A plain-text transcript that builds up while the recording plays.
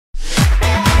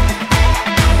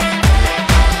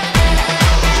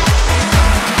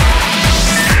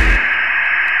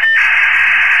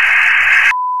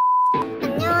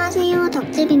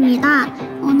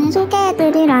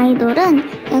소개해드릴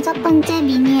아이돌은 6번째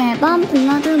미니 앨범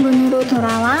블러드문으로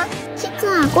돌아와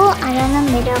시크하고 아련한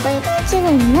매력을 펼치고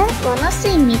있는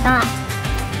원어스입니다.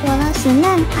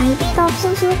 원어스는 아이비더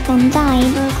소속 남자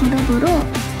아이돌 그룹으로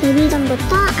데뷔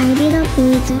전부터 아이비더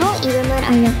보이즈로 이름을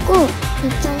알렸고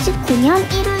 2019년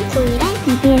 1월 9일에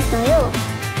데뷔했어요.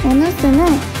 원어스는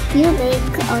You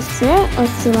Make Us의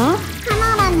Us와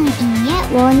하나라는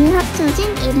의미의 원이 합쳐진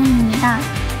이름입니다.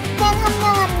 팬 한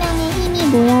명 한 명의 힘이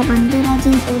모여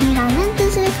만들어진 우리라는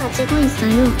뜻을 가지고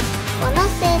있어요.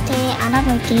 원어스에 대해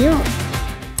알아볼게요.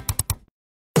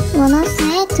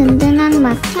 원어스의 든든한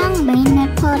맏형 메인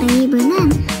래퍼 레이브는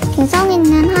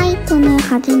개성있는 하이톤을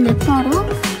가진 래퍼로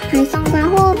발성과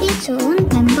호흡이 좋은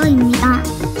멤버입니다.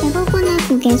 대부분의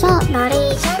곡에서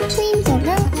나레이션, 추임새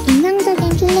등 인상적인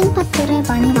필링 파트를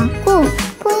많이 맡고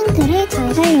포인트를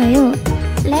잘 살려요.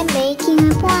 랩 메이킹을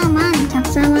포함한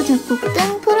작사와 작곡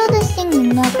등 프로듀싱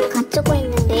능력을 갖추고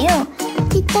있는데요.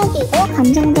 시적이고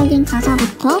감정적인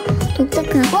가사부터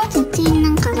독특하고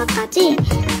재치있는 가사까지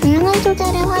다양한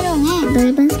소재를 활용해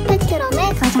넓은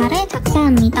스펙트럼의 가사를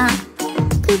작사합니다.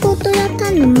 크고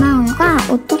뚜렷한 눈망울과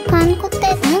오똑한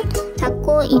콧대 등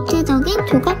작고 입체적인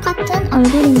조각 같은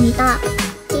얼굴입니다.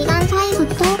 기간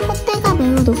사이부터 콧대가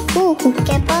매우 높고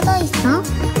곱게 뻗어 있어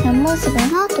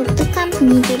옆모습에서 독특한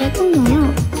분위기를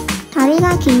풍겨요.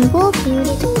 다리가 길고 비율이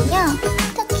좋으며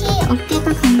특히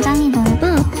어깨가 굉장히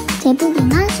넓어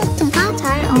제복이나 슈트가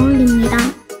잘 어울립니다.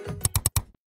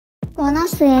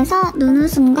 원어스에서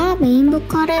눈웃음과 메인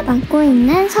보컬을 맡고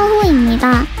있는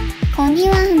서호입니다.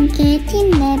 건희와 함께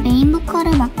팀 내 메인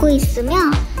보컬을 맡고 있으며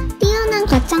뛰어난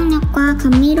가창력과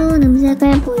감미로운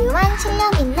음색을 보유한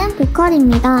실력 있는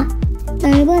보컬입니다.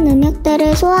 넓은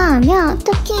음역대를 소화하며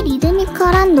특히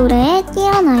리드미컬한 노래에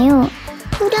뛰어나요.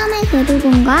 후렴의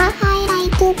대부분과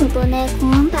하이라이트 부분의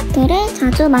고음 파트를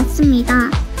자주 맡습니다.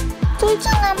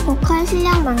 출중한 보컬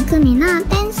실력만큼이나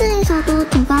댄스에서도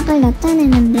두각을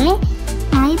나타내는데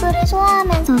라이브를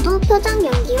소화하면서도 표정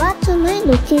연기와 춤을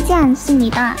놓치지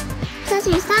않습니다.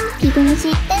 사실상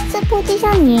비공식 댄스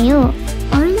포지션이에요.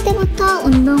 어릴 때부터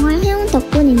운동을 해온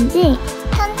덕분인지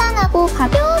탄탄하고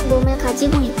가벼운 몸을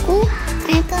가지고 있고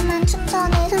깔끔한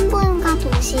춤선을 선보임과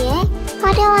동시에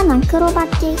화려한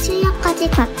아크로바틱 실력까지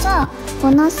갖춰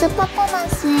원어스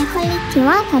퍼포먼스의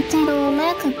퀄리티와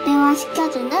다채로움을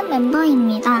극대화시켜주는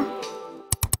멤버입니다.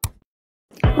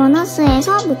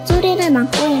 원어스에서 목소리를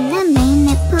맡고 있는 메인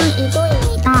래퍼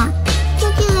이도입니다.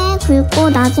 특유의 굵고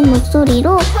낮은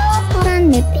목소리로 파워풀한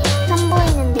래핑을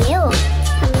선보이는데요.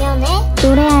 반면에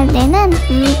노래할 때는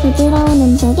매우 부드러운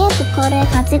음색의 보컬을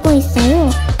가지고 있어요.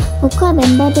 보컬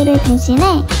멤버들을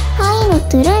대신해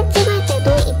하이노트를 찍을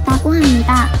때도 있다고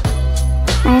합니다.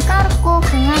 날카롭고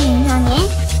강한 인상에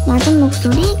낮은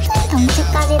목소리, 큰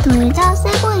덩치까지 더해져 세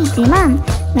보이지만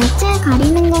낯을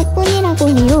가리는 것 뿐이라고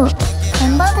해요.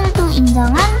 멤버들도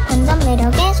인정한 반전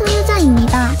매력의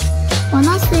소유자입니다.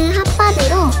 원어스의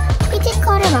핫바디로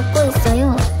피지컬을 맡고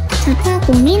있어요.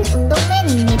 자타공인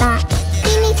운동맨입니다.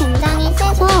 힘이 굉장히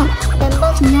세서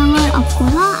멤버 2명을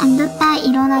업고서 앉았다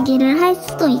일어나기를 할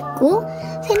수도 있고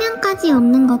 3명까지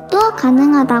업는 것도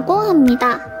가능하다고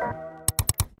합니다.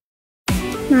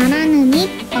 말하는 입,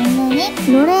 먹는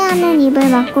입, 노래하는 입을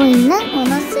맡고 있는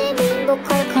원어스의 메인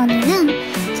보컬 건희는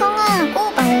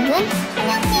청아하고 맑은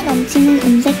청량미 넘치는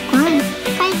음색과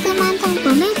깔끔한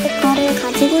성품의 보컬을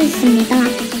가지고 있습니다.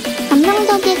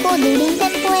 감성적이고 느린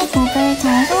템포의 곡을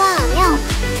잘 소화하며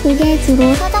곡에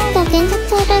주로 서정적인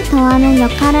색채를 더하는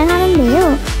역할을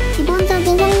하는데요.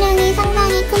 기본적인 성량이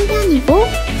상당히 큰 편이고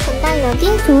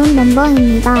전달력이 좋은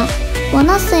멤버입니다.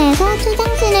 원어스에서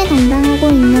최장신을 담당하고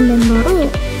있는 멤버로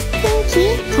큰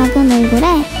키, 작은 얼굴에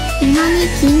유난히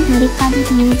긴 다리까지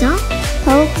더해져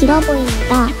더욱 길어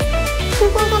보입니다.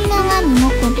 크고 선명한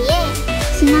이목구비에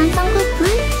진한 쌍꺼풀,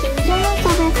 긴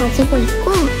속눈썹을 가지고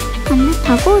있고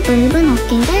반듯하고 넓은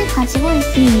어깨를 가지고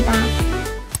있습니다.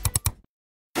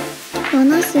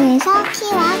 원어스에서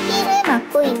키와 삐를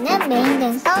맡고 있는 메인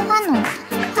댄서 환홍.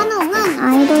 환홍은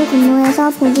아이돌 근무에서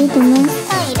보기 드문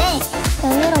스타일에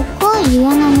여유롭고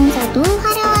유연하면서도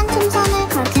화려한 춤선을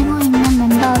가지고 있는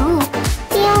멤버로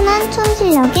뛰어난 춤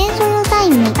실력의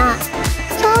소유자입니다.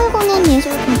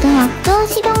 서울공연예술고등학교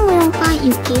실용무용과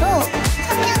 6기로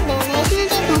 3년 내내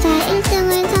실기고사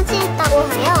 1등을 차지했다고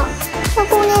하여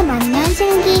서공의 만년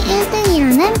실기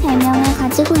 1등이라는 별명을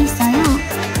가지고 있어요.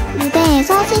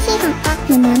 무대에서 시시각각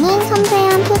변하는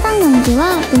섬세한 표정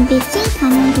연기와 눈빛이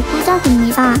가장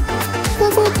독보적입니다.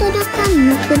 크고 뚜렷한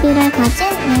이목구비를 가진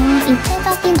매우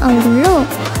입체적인 얼굴로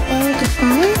매우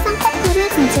두꺼운 쌍꺼풀을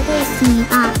가지고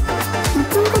있습니다.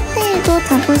 높은 콧대에도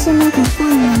자부심을 갖고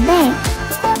있는데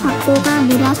코 각도가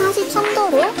무려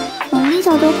 43도로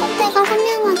멀리서도 콧대가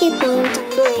선명하게 보일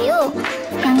정도예요.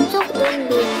 양쪽 눈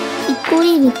밑,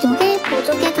 입꼬리 위쪽에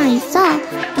보조개가 있어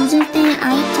웃을 때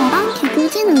아이처럼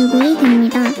개구진 얼굴이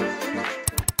됩니다.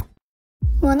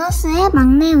 원어스의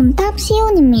막내 온탑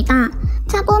시온입니다.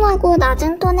 차분하고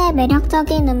낮은 톤의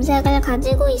매력적인 음색을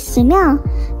가지고 있으며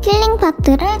킬링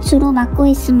파트를 주로 맡고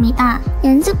있습니다.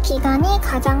 연습 기간이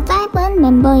가장 짧은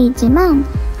멤버이지만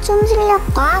춤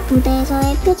실력과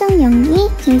무대에서의 표정 연기,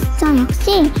 제스처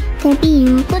역시 데뷔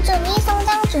이후 꾸준히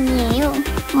성장 중이에요.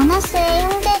 원어스의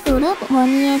형제 그룹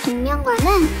원희의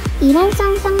동명과는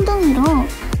일란성 쌍둥이로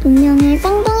동명의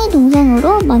쌍둥이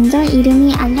동생으로 먼저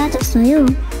이름이 알려졌어요.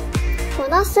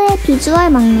 원어스의 비주얼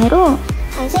막내로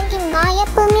잘생김과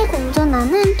예쁨이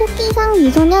공존하는 토끼상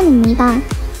미소년입니다.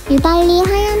 유달리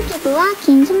하얀 피부와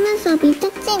긴 속눈썹이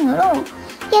특징으로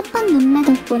예쁜 눈매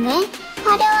덕분에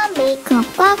화려한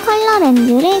메이크업과 컬러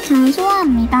렌즈를 잘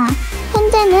소화합니다.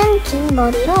 현재는 긴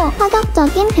머리로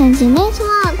파격적인 변신을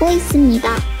소화하고 있습니다.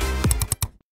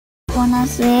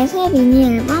 원어스의 새 미니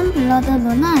앨범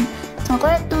블러드문은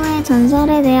저걸도의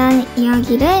전설에 대한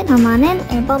이야기를 담아낸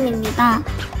앨범입니다.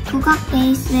 국악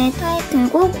베이스의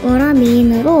타이틀곡 워라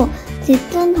메인으로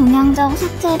짙은 동양적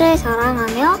색채를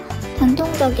자랑하며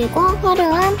전통적이고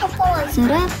화려한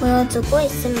퍼포먼스를 보여주고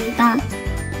있습니다.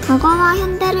 과거와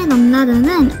현대를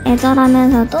넘나드는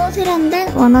애절하면서도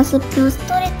세련된 원어스표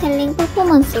스토리텔링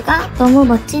퍼포먼스가 너무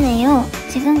멋지네요.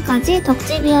 지금까지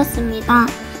덕집이었습니다.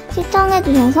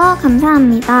 시청해주셔서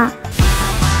감사합니다.